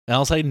 And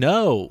I'll say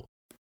no.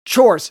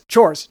 Chores,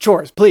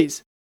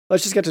 please.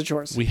 Let's just get to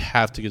chores. We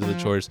have to get to the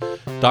chores.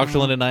 Dr.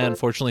 Lynn and I,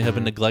 unfortunately, have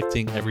been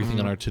neglecting everything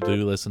on our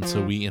to-do list, and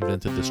so we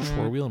invented this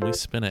chore wheel, and we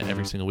spin it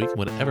every single week, and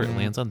whatever it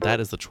lands on,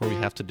 that is the chore we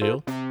have to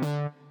do.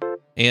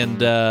 And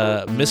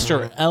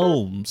Mr.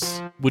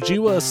 Elms, would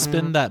you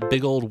spin that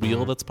big old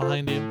wheel that's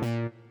behind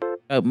you?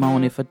 Don't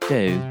mind if I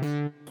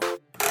do.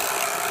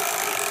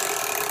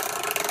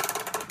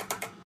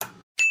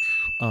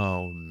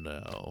 Oh,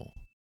 no.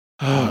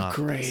 Oh, Not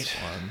great. this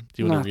one.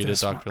 Do you want Not to read it,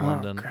 this Dr.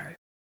 one. London? Oh, great.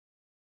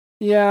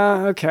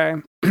 Yeah, okay.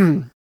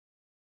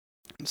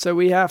 So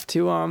we have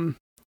to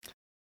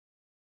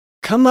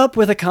come up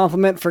with a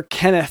compliment for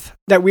Kenneth,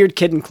 that weird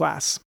kid in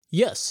class.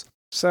 Yes.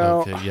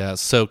 So Okay, yeah.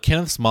 So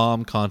Kenneth's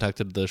mom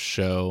contacted the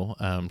show.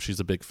 She's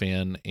a big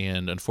fan,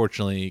 and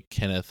unfortunately,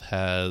 Kenneth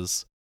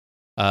has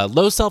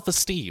low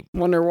self-esteem.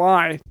 wonder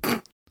why.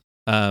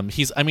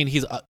 He's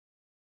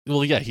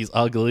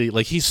ugly.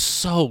 Like,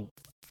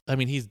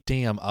 he's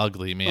damn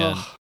ugly, man.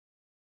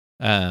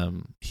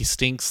 Ugh. He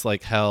stinks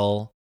like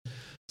hell.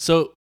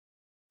 So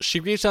she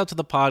reached out to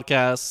the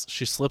podcast.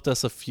 She slipped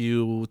us a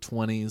few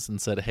 20s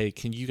and said, hey,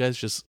 can you guys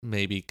just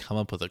maybe come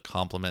up with a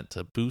compliment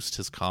to boost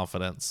his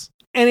confidence?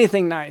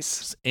 Anything nice.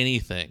 Just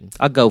anything.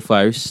 I'll go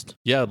first.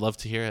 Yeah, I'd love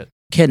to hear it.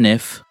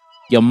 Kenneth,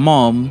 your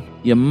mom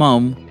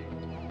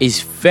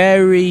is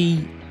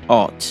very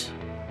hot,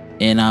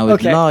 and I would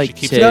Okay. like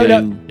She keeps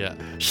to Yeah.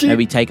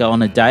 maybe take her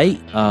on a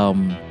date.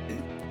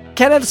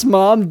 Kenneth's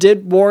mom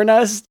did warn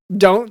us,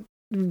 don't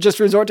just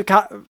resort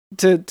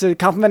to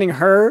complimenting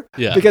her,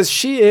 Yeah. because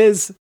she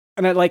is,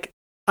 and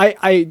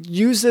I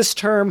use this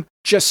term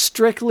just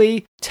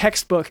strictly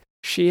textbook.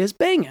 She is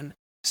banging.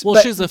 Well,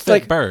 But she's a it's fit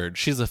like- bird.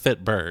 She's a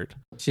fit bird.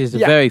 She's a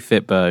Yeah. very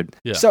fit bird.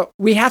 Yeah. So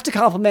we have to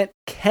compliment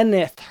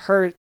Kenneth,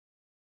 her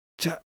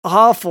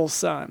awful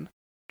son.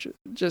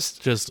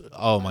 Just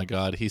Oh my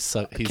God. He's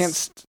so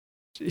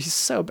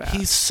bad.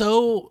 He's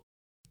so.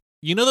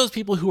 You know those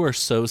people who are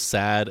so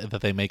sad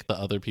that they make the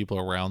other people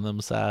around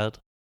them sad?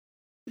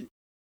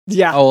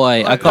 yeah. Oh,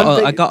 wait, I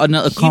got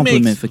another He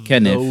compliment makes for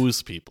Kenneth.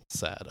 those people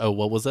sad. Oh,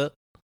 what was it?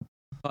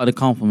 Got a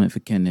compliment for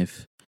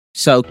Kenneth.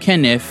 So,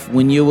 Kenneth,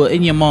 when you were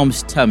in your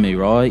mom's tummy,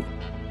 right?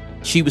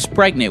 She was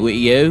pregnant with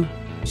you,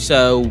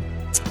 so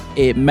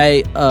it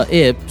made her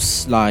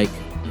hips like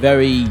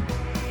very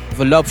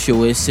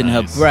voluptuous in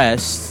her Nice.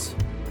 breasts,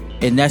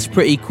 and that's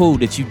pretty cool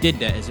that you did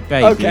that as a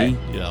baby. Okay.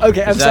 Yeah.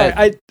 Okay, I'm Is that-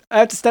 sorry. I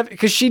have to step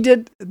because she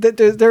did.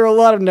 There are a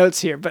lot of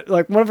notes here, but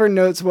like one of her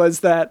notes was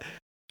that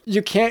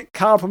you can't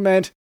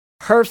compliment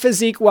her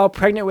physique while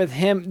pregnant with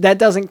him. That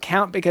doesn't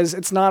count because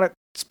it's not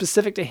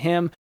specific to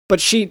him. But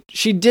she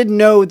did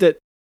know that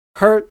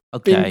her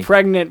being Okay.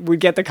 pregnant would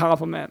get the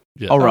compliment.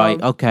 Yeah. All right.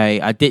 Um,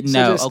 Okay. I didn't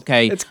so know. just-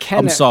 Okay. it's I'm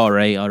Kenneth.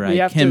 sorry. All We right.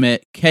 have to-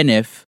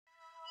 Kenneth,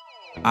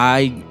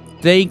 I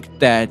think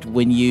that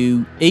when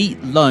you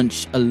eat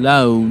lunch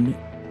alone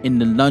in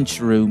the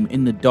lunchroom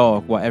in the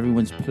dark while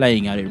everyone's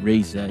playing out at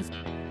recess,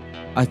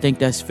 I think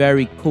that's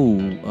very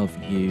cool of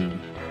you.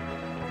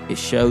 It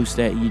shows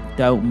that you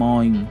don't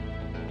mind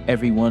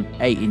everyone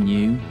hating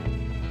you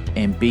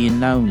and being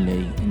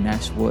lonely, and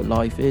that's what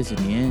life is in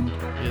the end.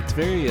 It's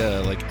very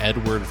like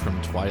Edward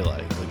from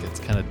Twilight. Like, it's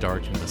kind of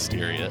dark and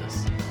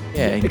mysterious.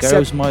 Yeah, and Except-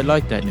 girls might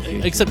like that in the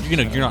future. Except,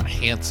 you're not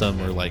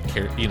handsome or like,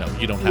 you don't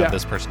have Yeah,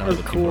 this personality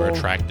or that people are cool.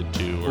 attracted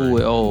to. Ooh,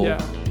 Or, oh,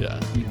 Yeah. yeah.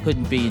 you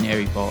couldn't be in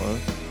Harry Potter.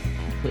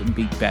 You couldn't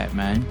be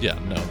Batman. Yeah.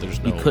 No, there's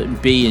no. You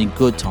couldn't be in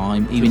Good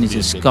Time, even as be a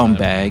in Good Time.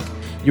 scumbag.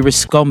 You're a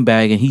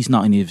scumbag, and he's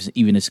not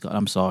even a scumbag.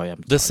 I'm sorry.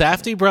 The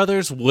Safdie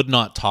brothers would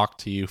not talk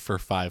to you for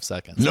 5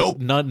 seconds. Nope.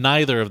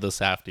 Neither of the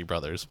Safdie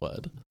brothers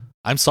would.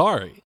 I'm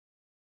sorry.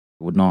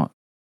 would not.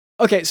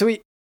 Okay, so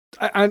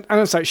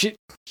I'm sorry. She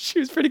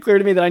was pretty clear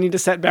to me that I need to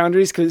set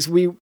boundaries because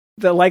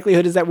the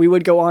likelihood is that we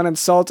would go on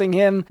insulting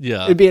him.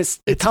 Yeah. It'd be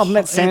a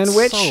compliment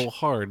sandwich. It's so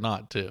hard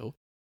not to.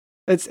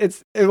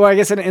 Well, I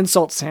guess an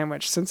insult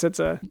sandwich since it's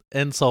a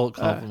Insult,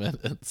 compliment,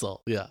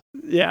 insult. Yeah.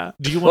 yeah.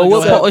 Do you Well, want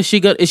what to part is she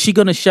going? Is she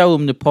going to show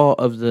him the part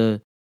of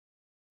the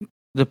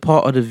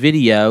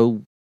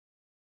video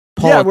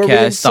Yeah, where we podcast,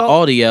 the insult-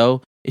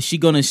 audio, is she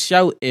going to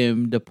show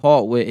him the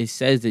part where it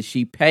says that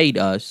she paid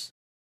us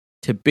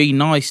to be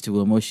nice to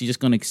him, or is she just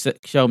going to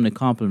show him the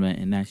compliment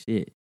and that's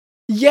it?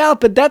 Yeah,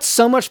 but that's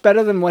so much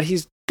better than what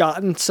he's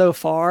gotten so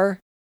far.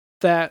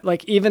 That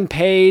like even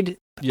paid.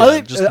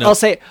 Yeah, I'll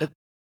say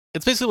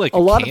it's basically like a a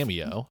lot of-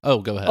 cameo.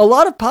 Go ahead. a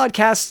lot of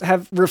podcasts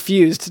have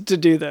refused to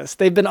do this.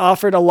 They've been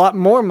offered a lot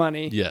more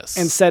money Yes.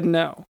 and said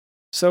no.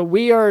 So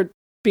we are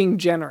being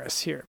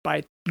generous here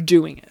by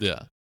doing it.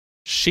 Yeah.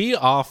 She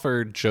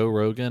offered Joe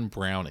Rogan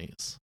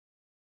brownies.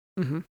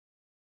 Mm-hmm.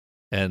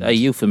 And A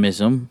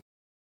euphemism.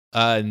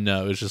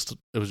 no, it was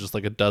just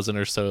like a dozen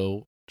or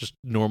so just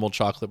normal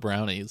chocolate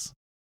brownies.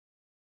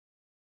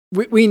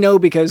 We know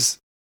because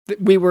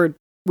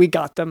we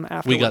got them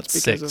afterwards. We got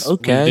because 6. of-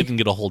 Okay. We didn't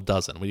get a whole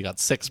dozen. We got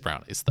 6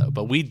 brownies though.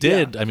 But we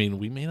did. I mean,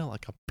 we made it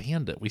like a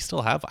bandit.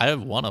 I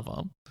have one of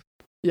them.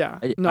 Yeah.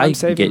 I No, I'm didn't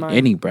saving get mine.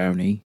 any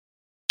brownie.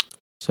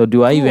 So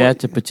do I even Cool. have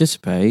to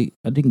participate?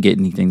 I didn't get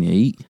anything to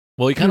eat.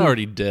 Well, we kind of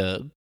already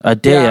did. I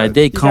did. Yeah, I you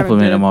did kinda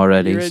compliment did. him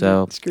already. You already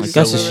So screwed I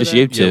yourself guess it's over just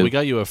there. you two. Yeah, we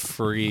got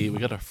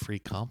a free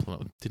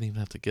compliment. We didn't even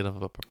have to get up a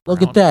brownie.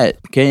 Look at that,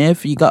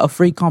 Kenneth. You got a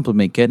free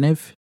compliment,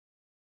 Kenneth.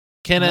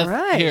 Kenneth, All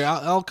right. here,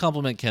 I'll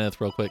compliment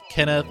Kenneth real quick.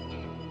 Kenneth,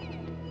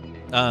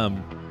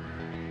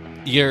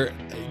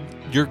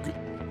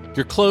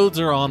 your clothes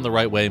are on the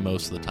right way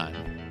most of the time.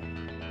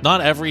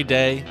 Not every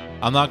day.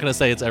 I'm not gonna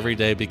say it's every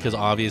day because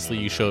obviously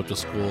you show up to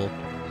school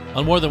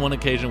on more than one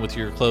occasion with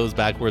your clothes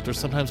backwards. Or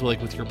sometimes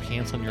like with your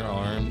pants on your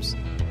arms.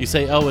 You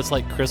say, "Oh, it's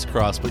like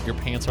crisscross," but your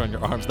pants are on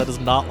your arms. That is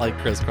not like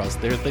crisscross.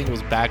 Their thing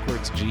was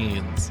backwards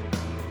jeans.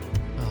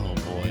 Oh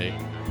boy.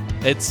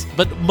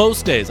 But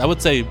most days, I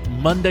would say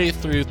Monday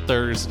through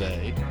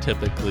Thursday,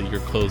 typically your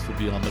clothes would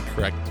be on the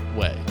correct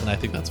way. And I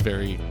think that's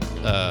very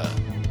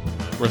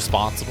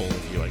responsible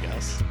of you, I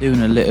guess.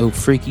 Doing a little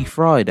Freaky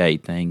Friday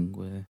thing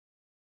where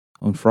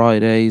on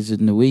Fridays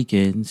and the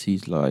weekends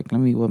he's like, let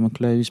me wear my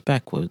clothes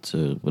backwards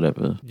or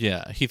whatever.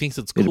 Yeah, he thinks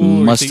it's Bit of cool. or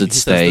he mustard says this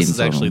is stains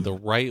on actually them. the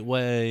right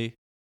way.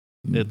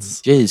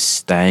 It's Jizz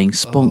stains,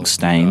 spunk Oh,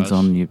 stains gosh.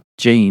 on your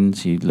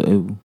jeans, you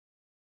little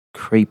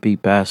creepy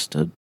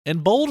bastard.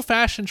 and bold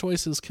fashion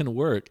choices can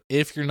work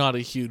if you're not a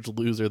huge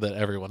loser that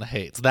everyone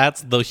hates.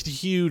 That's the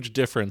huge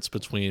difference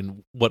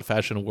between what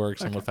fashion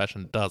works and what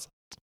fashion doesn't.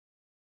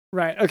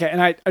 Right. Okay.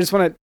 And I just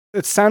want to.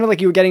 It sounded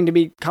like you were getting to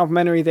be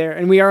complimentary there,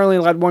 and we are only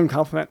allowed one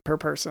compliment per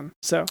person.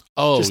 So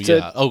Oh Just to-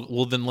 yeah. Oh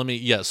well, then let me.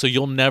 Yeah. So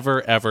you'll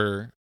never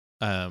ever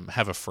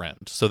have a friend.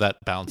 So that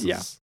balances.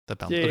 Yeah. That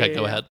balances. Yeah, Okay, yeah,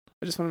 go yeah. ahead.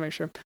 I just want to make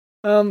sure.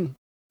 All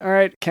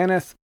right,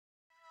 Kenneth.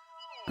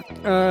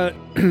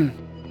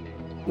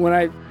 When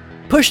I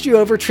pushed you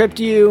over, tripped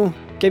you,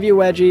 gave you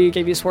a wedgie,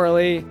 gave you a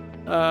swirly,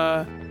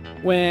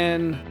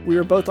 when we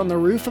were both on the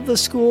roof of the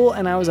school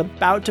and I was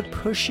about to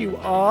push you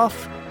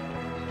off,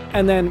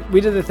 and then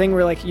we did the thing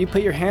where like you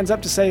put your hands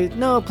up to say,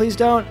 no, please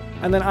don't,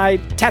 and then I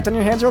tapped on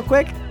your hands real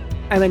quick,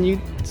 and then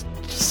you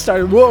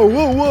started, whoa,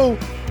 whoa, whoa.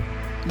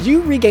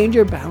 You regained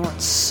your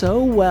balance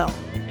so well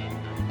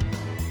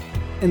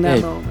in that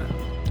Hey. moment.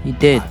 He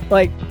did.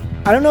 Like,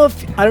 I don't know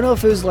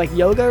if it was like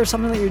yoga or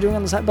something that you're doing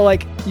on the side, but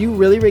like you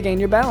really regained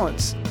your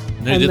balance.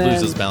 And he And did lose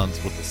then- his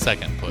balance with the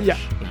second push. Yeah.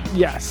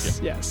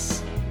 Yes,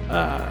 yes.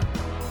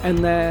 And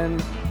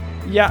then,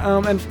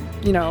 and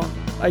you know,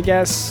 I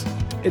guess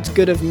it's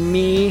good of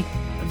me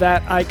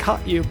that I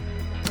caught you.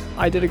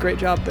 I did a great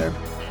job there.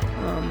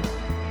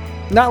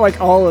 Not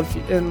like all of,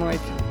 and like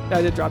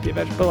I did drop you a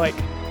bit, but like,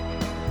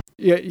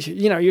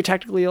 you know, you're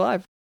technically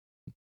alive.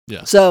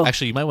 Yeah. So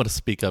Actually, you might want to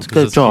speak up Good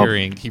because his job.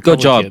 hearing. He Good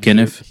probably job, can't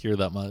Kenneth. hear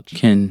that much.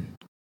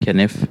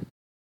 Kenneth.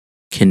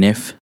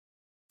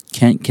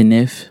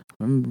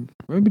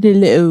 Remember the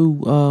little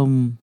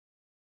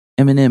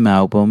Eminem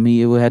album?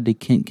 He had the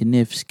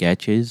Kenneth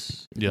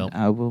sketches in Yep. the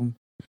album,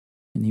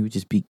 and he would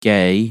just be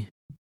gay.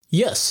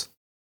 Yes.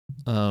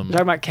 you're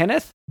talking about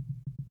Kenneth?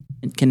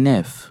 And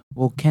Kenneth,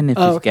 well, Kenneth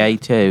Oh, is okay. gay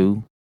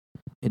too,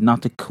 and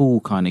not the cool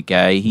kind of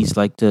gay. He's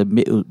like the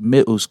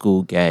middle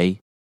school gay.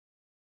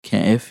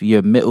 Kenneth,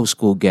 you're middle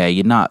school gay.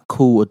 You're not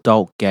cool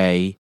adult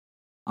gay.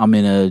 I'm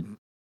in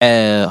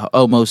a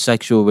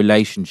homosexual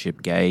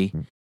relationship gay.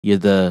 You're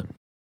the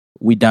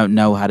we don't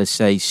know how to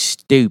say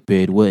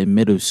stupid. We're in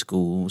middle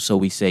school, so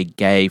we say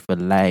gay for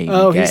lame.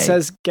 Oh, gay. he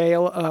says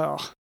Gale. Oh,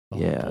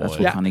 Yeah, that's boy.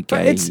 what Yeah, kind of but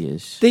gay it's- he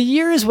is. the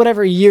year is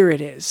whatever year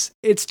it is.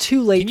 It's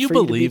too late. Can you for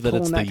you believe to be that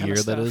it's pulling the kind of year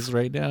that stuff. is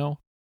right now?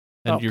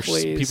 And Oh,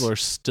 please. people are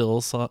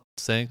still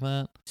saying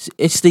that?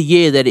 It's the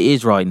year that it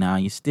is right now.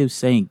 You're still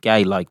saying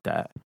gay like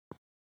that,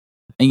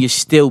 and you're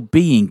still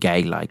being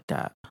gay like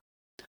that.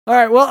 All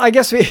right. Well, I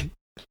guess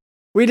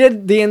we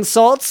did the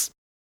insults.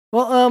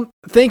 Well,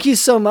 thank you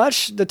so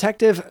much,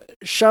 Detective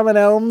Sherman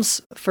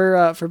Elms,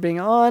 for being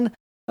on.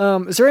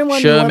 Is there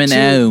anyone you want Sherman to-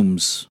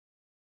 Elms.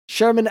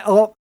 Sherman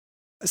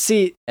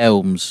see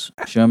Elms.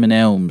 Sherman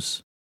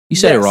Elms. You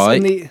said yes, it right.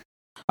 in the-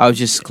 I was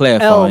just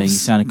clarifying. You Elves.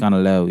 sounded kind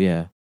of low.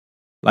 Yeah,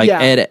 like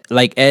Yeah.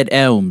 Ed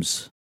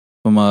Elms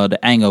from the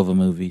Hangover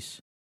movies.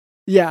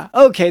 yeah.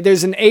 Okay.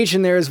 There's an H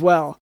in there as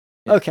well.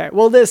 Yeah. Okay.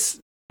 Well,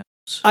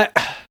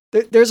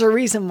 there's a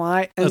reason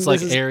why. And It's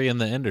like Ari and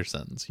the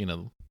Andersons, you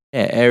know.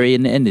 Yeah, Ari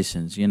and the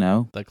Andersons, you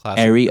know. That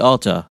classic. Ari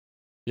Otter.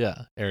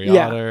 Yeah, Ari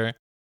Otter.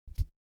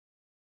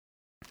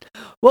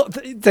 Well,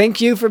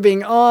 thank you for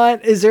being on.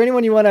 Is there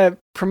anyone you want to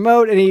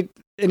promote?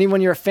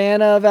 Anyone you're a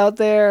fan of out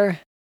there?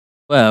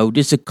 Well,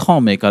 this is a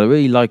comic. I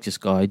really like this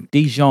guy.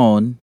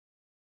 Dijon,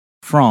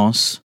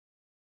 France.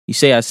 You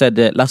see, I said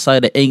that. That's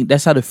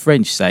how the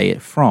French say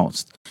it.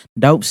 France.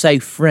 Don't say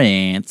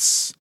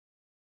France.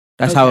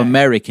 That's how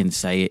Americans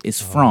say it.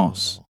 It's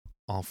France.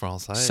 En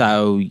français.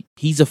 So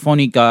he's a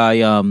funny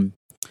guy.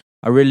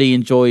 I really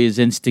enjoy his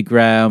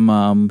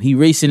Instagram. He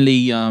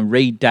recently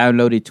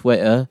re-downloaded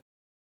Twitter,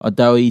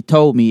 although he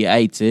told me he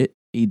hates it.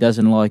 He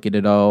doesn't like it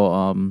at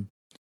all.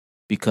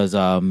 Because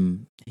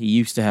he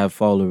used to have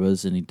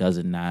followers and he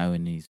doesn't now,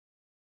 and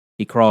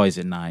he cries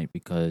at night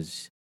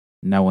because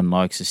no one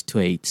likes his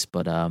tweets.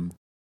 But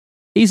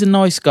he's a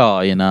nice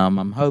guy, and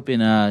I'm hoping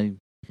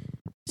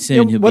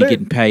soon he'll be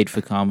getting paid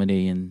for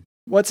comedy. And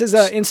what's his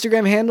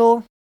Instagram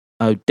handle?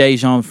 Oh,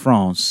 Dijon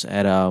France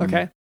at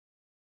okay.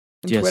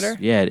 And Twitter?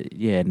 Yeah,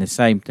 and the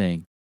same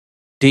thing.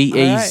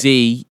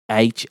 DEZHAWN,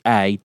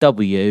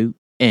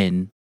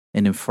 and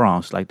in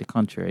France, like the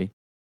country.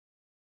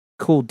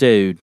 Cool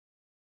dude.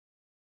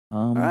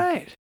 All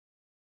right.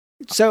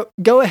 So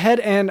go ahead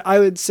and I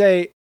would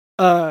say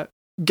go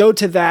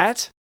to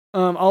that.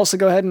 Also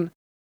go ahead and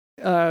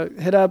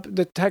hit up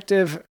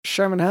Detective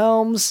Sherman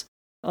Helms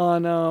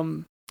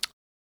on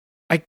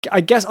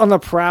I guess on the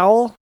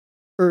prowl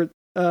or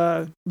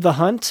the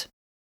hunt.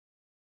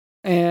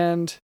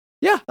 And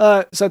yeah,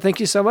 so thank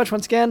you so much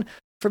once again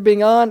for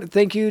being on.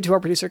 Thank you to our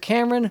producer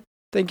Cameron.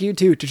 Thank you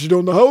to Digital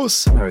in the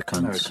House.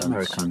 Americans.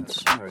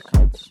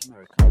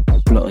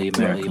 Bloody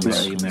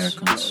Americans.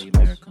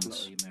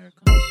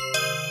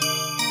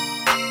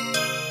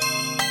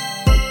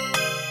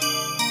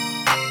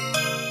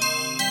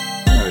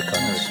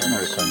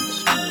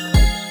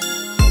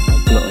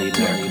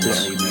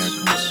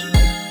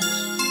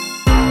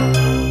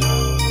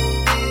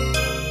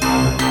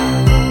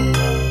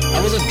 I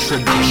wasn't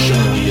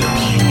traditionally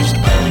abused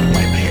by like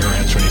my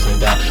parents or anything like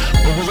that,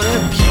 but was I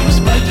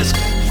abused by this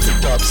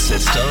fucked up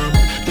system?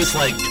 This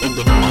like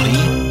the money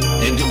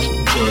and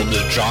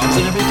the jobs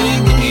and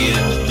everything,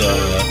 and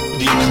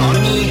the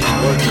economy and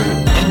larger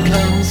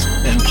incomes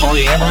and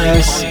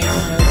polyamorous.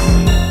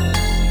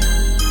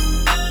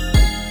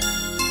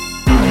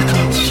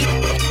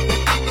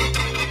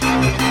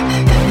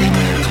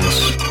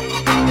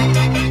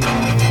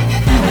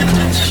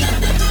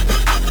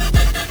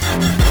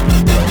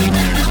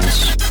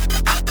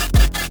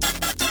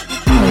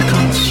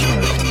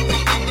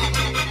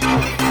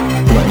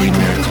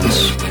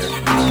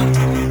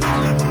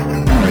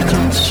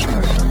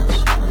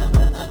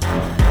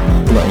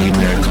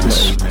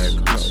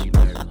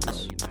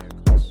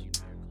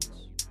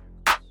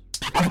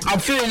 I'm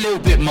feeling a little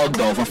bit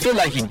mugged off. I feel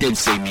like he did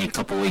see me a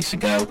couple weeks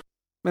ago.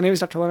 My name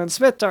is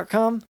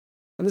drlennonsmith.com,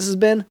 and this has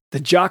been the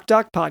Jock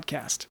Doc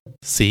Podcast.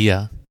 See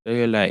ya. See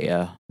you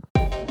later.